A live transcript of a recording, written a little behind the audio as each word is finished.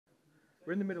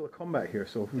We're in the middle of combat here,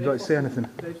 so if you'd like to say anything.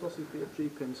 Dave's lost his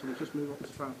BFG pin, so we'll just move up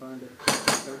to try and find it.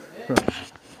 Right.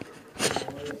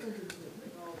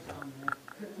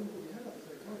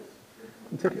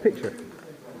 And take a picture.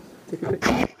 Take a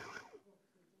picture.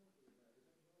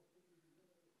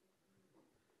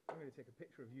 I'm going to take a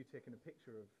picture of you taking a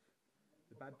picture of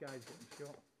the bad guys getting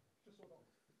shot.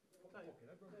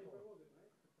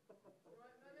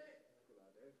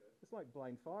 It's like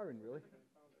blind firing, really.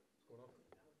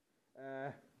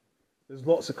 There's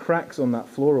lots of cracks on that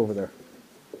floor over there.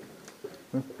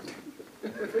 Huh?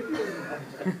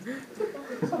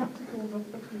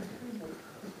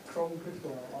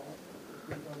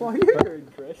 What are you doing,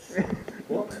 Chris?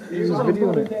 What? He was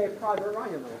videoing it. Private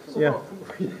Ryan or something? Yeah.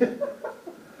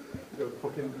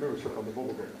 Fucking mirror stuck on the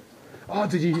bubble gum. Oh,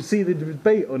 did you see the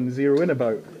debate on Zero In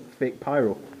about fake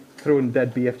pyro? Throwing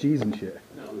dead BFGs and shit.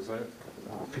 What was that?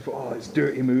 Oh, people, oh, it's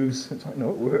dirty moves. It's like, no,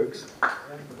 it works.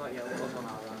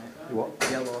 You what?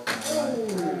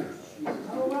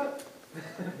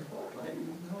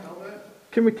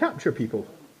 Can we capture people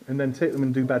and then take them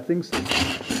and do bad things to them?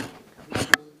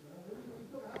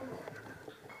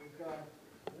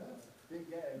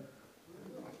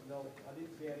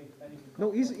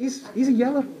 No, he's a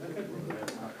yellow.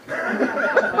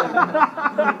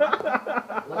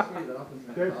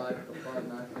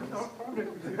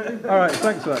 All right,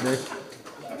 thanks for that, Dave.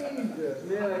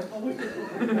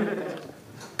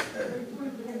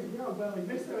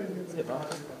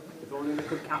 If only we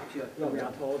could capture what we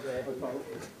had told there.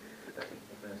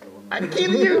 I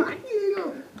kill you!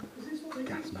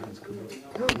 Gas man's coming.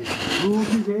 Oh,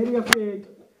 he's area pig.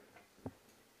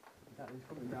 That is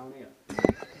coming down here.